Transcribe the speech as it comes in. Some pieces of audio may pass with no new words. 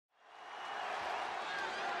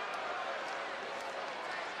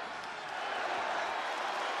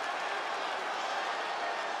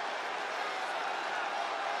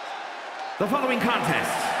The following contest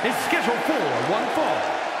is scheduled for one fall.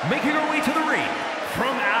 Making her way to the ring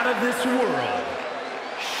from out of this world,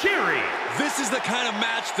 Sherry. This is the kind of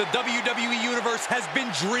match the WWE Universe has been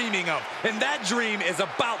dreaming of, and that dream is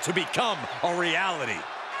about to become a reality.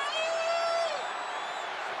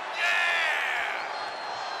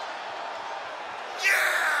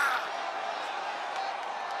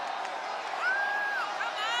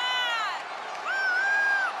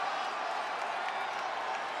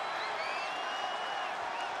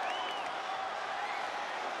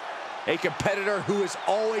 A competitor who is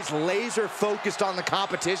always laser focused on the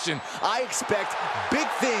competition. I expect big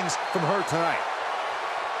things from her tonight.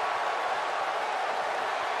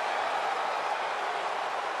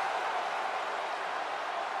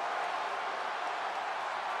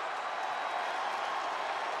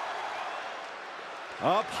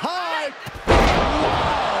 Up high.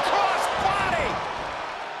 Whoa, cross body.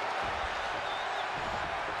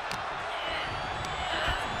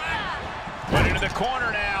 Put into the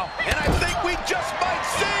corner now. And I think we just might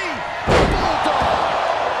see. Bulldog.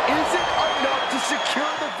 Is it enough to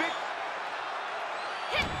secure the victory?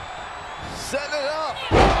 Set it up.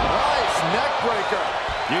 Nice neck breaker.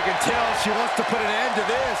 You can tell she wants to put an end to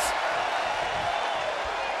this.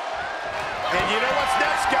 And you know what's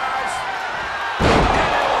next, guys?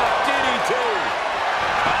 DDT.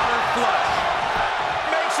 Power flush.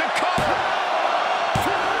 Makes a cover.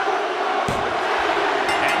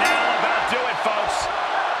 And that'll about do it, folks.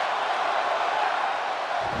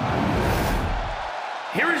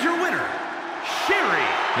 Here is your winner, Sherry.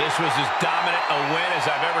 This was as dominant a win as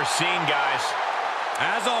I've ever seen, guys.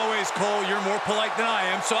 As always, Cole, you're more polite than I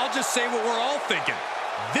am, so I'll just say what we're all thinking.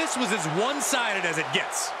 This was as one-sided as it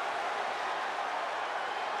gets.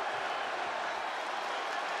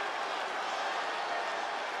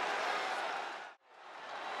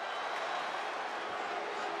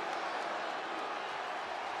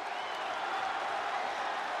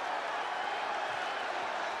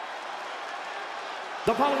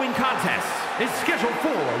 The following contest is scheduled for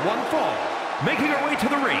one fall. Making her way to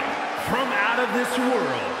the ring from out of this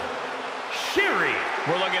world, Sherry.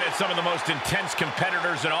 We're looking at some of the most intense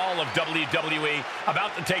competitors in all of WWE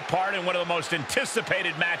about to take part in one of the most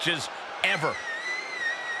anticipated matches ever.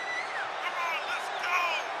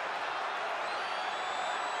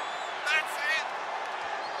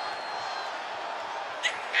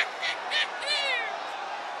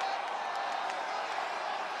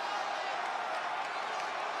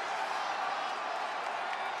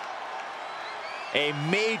 A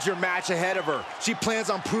major match ahead of her. She plans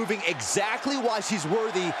on proving exactly why she's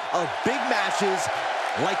worthy of big matches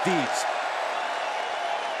like these.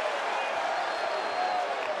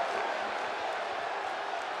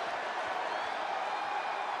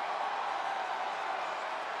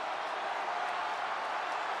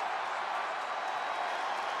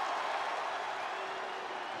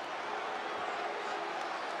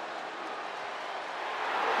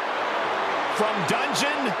 From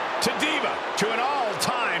dungeon to diva to an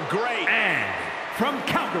all-time great. And from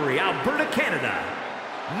Calgary, Alberta, Canada,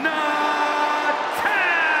 Natalya.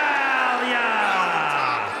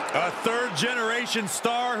 A third-generation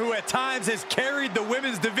star who at times has carried the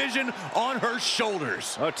women's division on her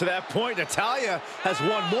shoulders. To that point, Natalya has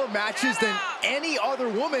won more matches than any other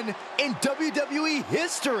woman in WWE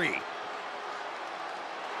history.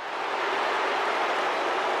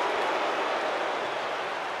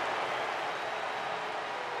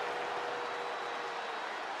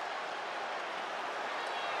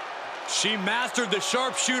 She mastered the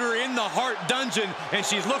sharpshooter in the Heart Dungeon, and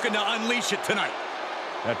she's looking to unleash it tonight.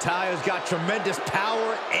 Natalya's got tremendous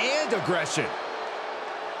power and aggression.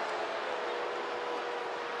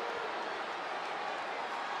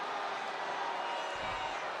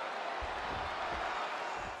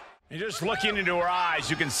 And just looking into her eyes,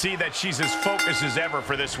 you can see that she's as focused as ever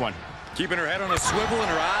for this one. Keeping her head on a swivel and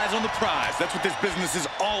her eyes on the prize. That's what this business is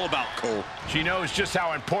all about, Cole. She knows just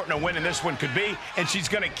how important a win in this one could be, and she's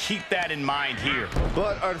going to keep that in mind here.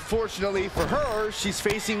 But unfortunately for her, she's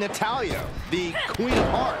facing Natalya, the Queen of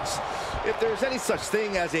Hearts. If there's any such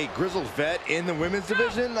thing as a grizzled vet in the women's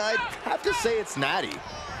division, I'd have to say it's Natty.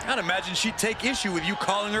 I'd imagine she'd take issue with you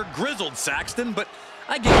calling her grizzled, Saxton, but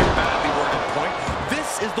I get your badly worded point.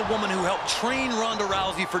 This is the woman who helped train Ronda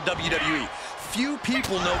Rousey for WWE. Few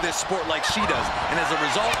people know this sport like she does, and as a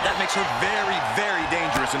result, that makes her very, very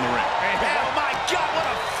dangerous in the ring. Oh my God, what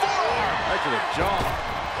a forearm! Right to the jaw.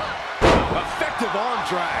 Effective arm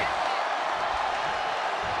drag.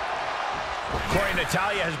 Corey,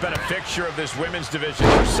 Natalya has been a fixture of this women's division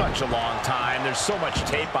for such a long time. There's so much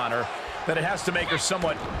tape on her. that it has to make her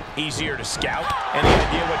somewhat easier to scout. Any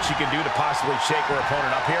idea what she can do to possibly shake her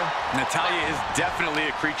opponent up here? Natalya is definitely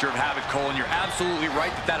a creature of habit, Cole, and you're absolutely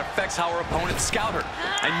right that that affects how her opponents scout her.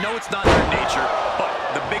 I know it's not in her nature, but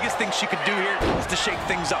the biggest thing she could do here is to shake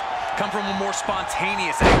things up. Come from a more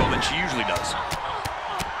spontaneous angle than she usually does.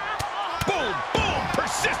 Boom, boom,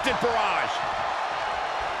 persistent barrage.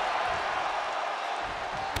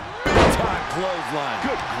 Big time clothesline.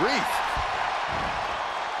 Good grief.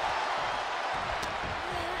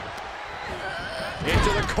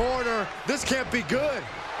 Into the corner. This can't be good.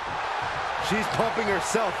 She's pumping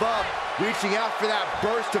herself up, reaching out for that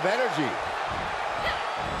burst of energy.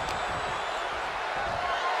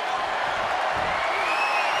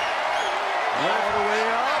 All the way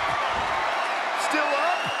up. Still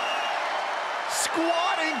up.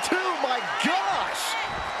 Squatting too, my gosh.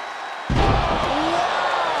 Wow.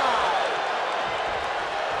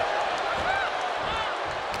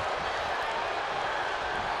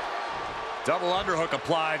 Double underhook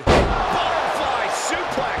applied. Butterfly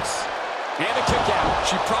suplex. And a kick out.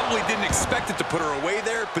 She probably didn't expect it to put her away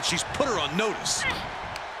there, but she's put her on notice.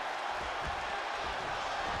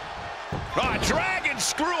 Dragon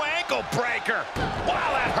screw ankle breaker.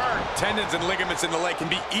 Wow, that hurt. Tendons and ligaments in the leg can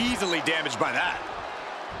be easily damaged by that.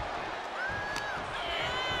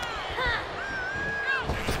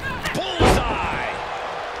 Bullseye.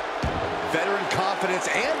 Veteran confidence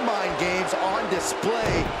and mind games on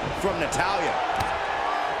display from Natalya.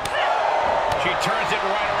 She turns it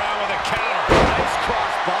right around with a counter. Nice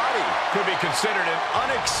cross body. Could be considered an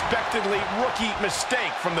unexpectedly rookie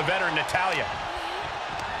mistake from the veteran Natalya.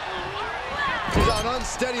 She's on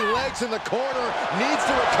unsteady legs in the corner. Needs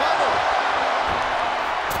to recover.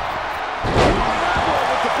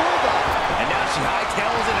 With the bulldog. And now she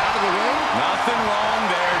hightails it out of the ring. Nothing wrong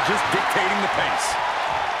there, just dictating the pace.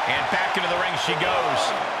 And back into the ring she goes.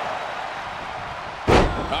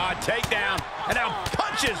 Takedown. And now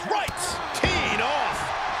punches right. Teeing off.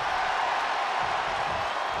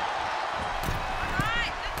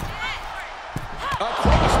 A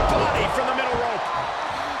cross body from the middle rope.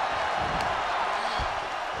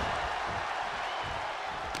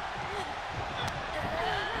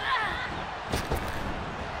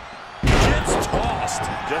 Gets tossed.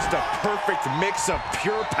 Just a perfect mix of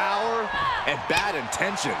pure power and bad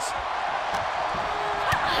intentions.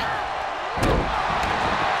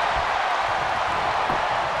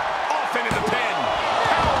 Off into the pin.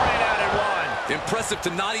 Power ran out at one. Impressive to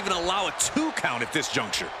not even allow a 2 count at this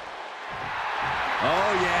juncture.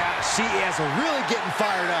 Oh, yeah. She is really getting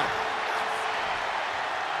fired up.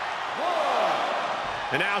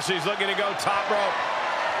 And now she's looking to go top rope.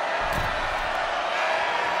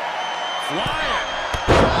 Flying.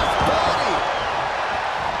 Body.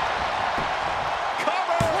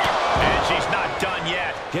 Cover. And she's not done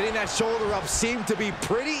yet. Getting that shoulder up seemed to be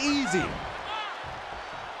pretty easy.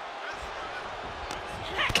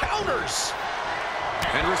 Counters.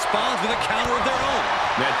 And responds with a counter of their own.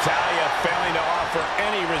 Natalya failing to offer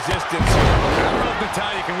any resistance. I don't know if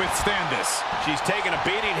Natalya can withstand this. She's taking a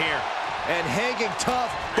beating here. And hanging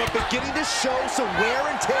tough, but beginning to show some wear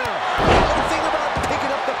and tear. One thing about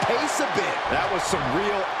picking up the pace a bit. That was some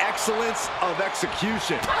real excellence of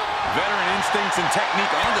execution. Veteran instincts and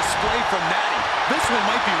technique on display from Natty. This one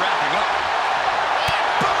might be wrapping up.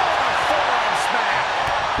 Boom! Forearm smack.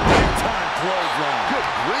 Big time clothesline. Good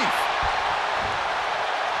grief.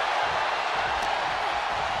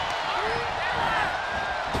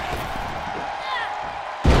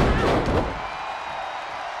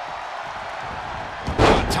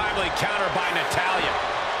 Counter by Natalya.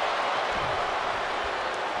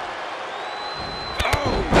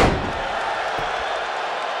 Oh!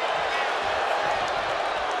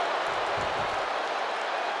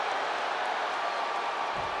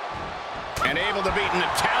 And able to beat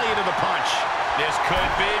Natalya to the punch. This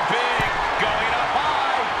could be big. Going up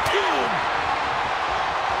high. Boom!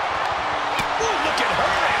 Ooh, look at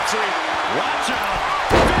her answering. Watch out.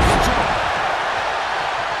 Fist drop.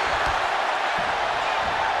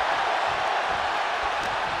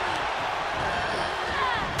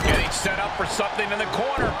 Set up for something in the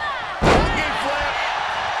corner. Hanging flip.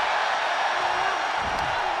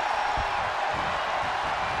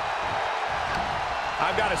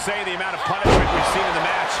 I've got to say, the amount of punishment we've seen in the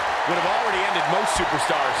match would have already ended most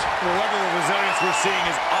superstars. The level of resilience we're seeing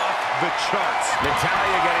is off the charts.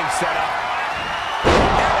 Natalya getting set up.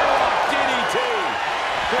 Hammerlock DDT.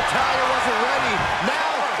 Natalya wasn't ready.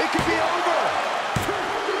 Now it could be over.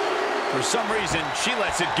 For some reason, she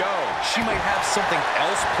lets it go. She might have something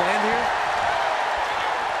else planned here.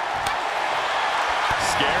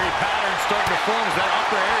 Scary pattern starting to form as that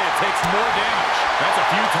upper area takes more damage. That's a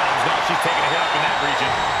few times now she's taking a hit up in that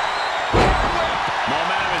region.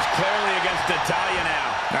 Momentum is clearly against Natalya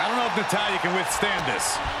now. I don't know if Natalya can withstand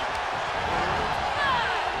this.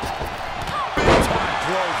 Big time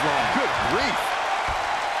clothesline. Good grief.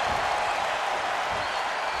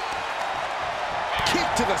 Kick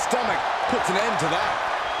to the stomach puts an end to that.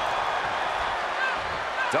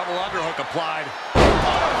 Double underhook applied.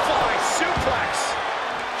 Butterfly suplex.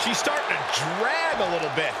 She's starting to drag a little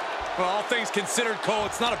bit. Well, all things considered, Cole,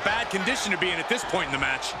 it's not a bad condition to be in at this point in the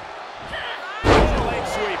match. Leg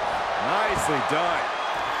sweep. Nicely done.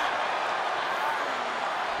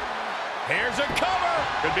 Here's a cover.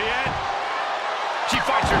 Could be it. She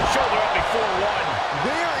fights her shoulder up before one.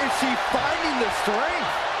 Where is she finding the strength?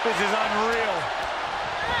 This is unreal.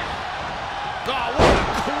 Oh, what a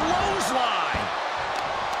clothesline.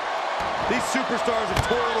 These superstars have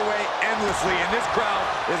toiled away endlessly, and this crowd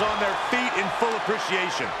is on their feet in full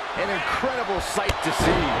appreciation. An incredible sight to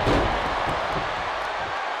see.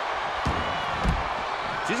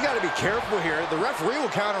 She's got to be careful here. The referee will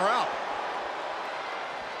count her out.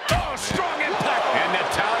 Oh, strong impact. And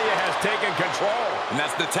Natalya has taken control. And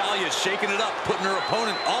that's Natalya shaking it up, putting her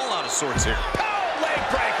opponent all out of sorts here. Oh, leg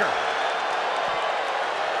breaker.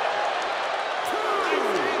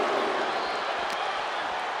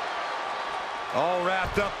 All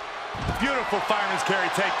wrapped up. Beautiful fireman's carry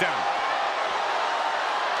takedown.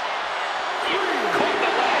 Caught the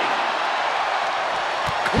leg.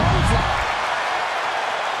 Clothesline.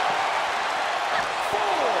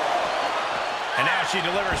 And now she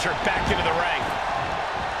delivers her back into the ring.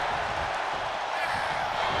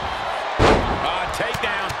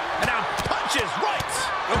 Takedown. And now punches right.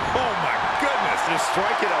 Oh, my goodness. Just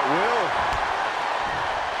strike it at will.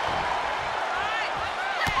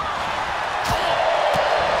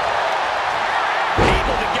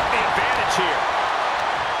 Able to get the advantage here.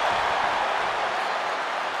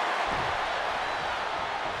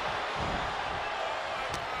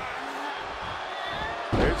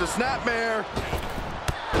 There's a snapmare.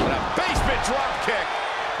 And a basement drop kick.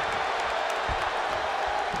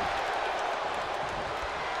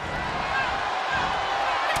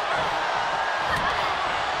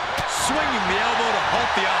 Swinging the elbow to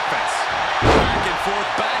halt the offense.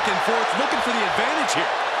 Back and forth, looking for the advantage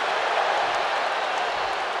here.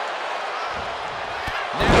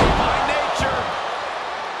 Now by nature.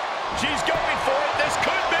 She's going for it. This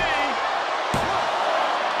could be.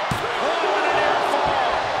 Oh, and an air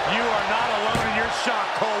fall. You are not alone in your shock,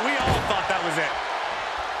 Cole. We all thought that was it.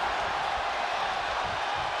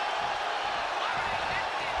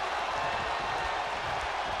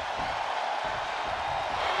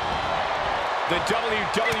 The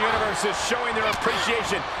WWE Universe is showing their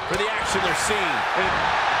appreciation for the action they're seeing.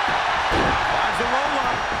 Finds the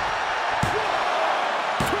roll-up.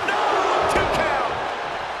 No! 2 count!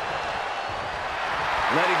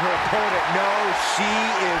 Letting her opponent know she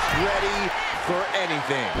is ready for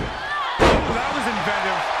anything. Oh, that was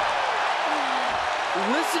inventive.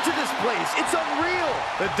 Listen to this place. It's unreal.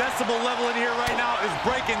 The decibel level in here right now is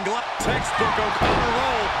breaking glass. Textbook O'Connor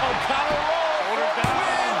roll. O'Connor roll! Hold her down.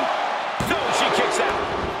 No, she kicks out.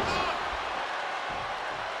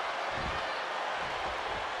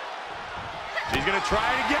 She's going to try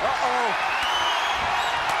it again.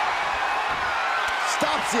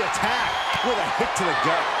 Stops the attack with a hit to the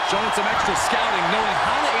gut. Showing some extra scouting, knowing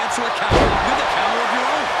how to answer a counter with a counter of your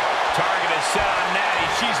own. Target is set on Natty.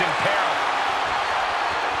 She's in peril.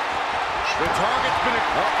 The target's been...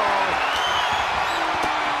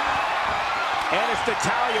 And it's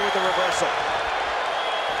Natalya with the reversal.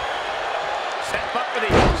 Step up for the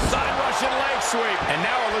side Russian leg sweep. And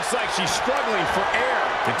now it looks like she's struggling for air.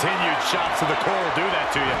 Continued shots to the core will do that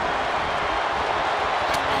to you.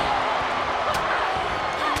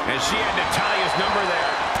 And she had Natalya's number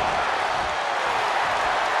there.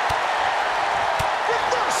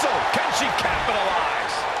 Reversal! Can she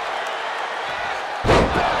capitalize?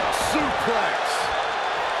 Back suplex.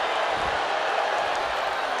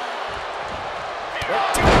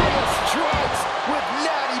 Natalya strikes with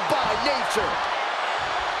Natty by nature.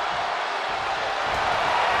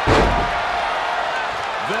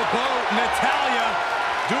 The boat, Natalya,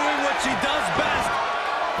 doing what she does best.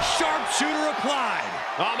 Sharpshooter applied.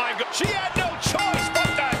 Oh my God, she had no choice but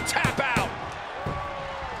to tap out.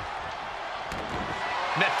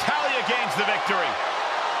 Natalya gains the victory.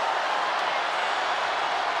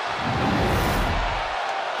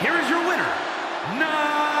 Here is your winner,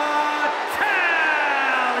 Natalya!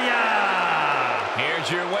 Here's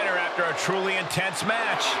your winner after a truly intense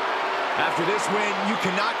match. After this win, you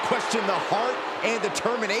cannot question the heart and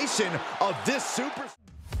determination of this super...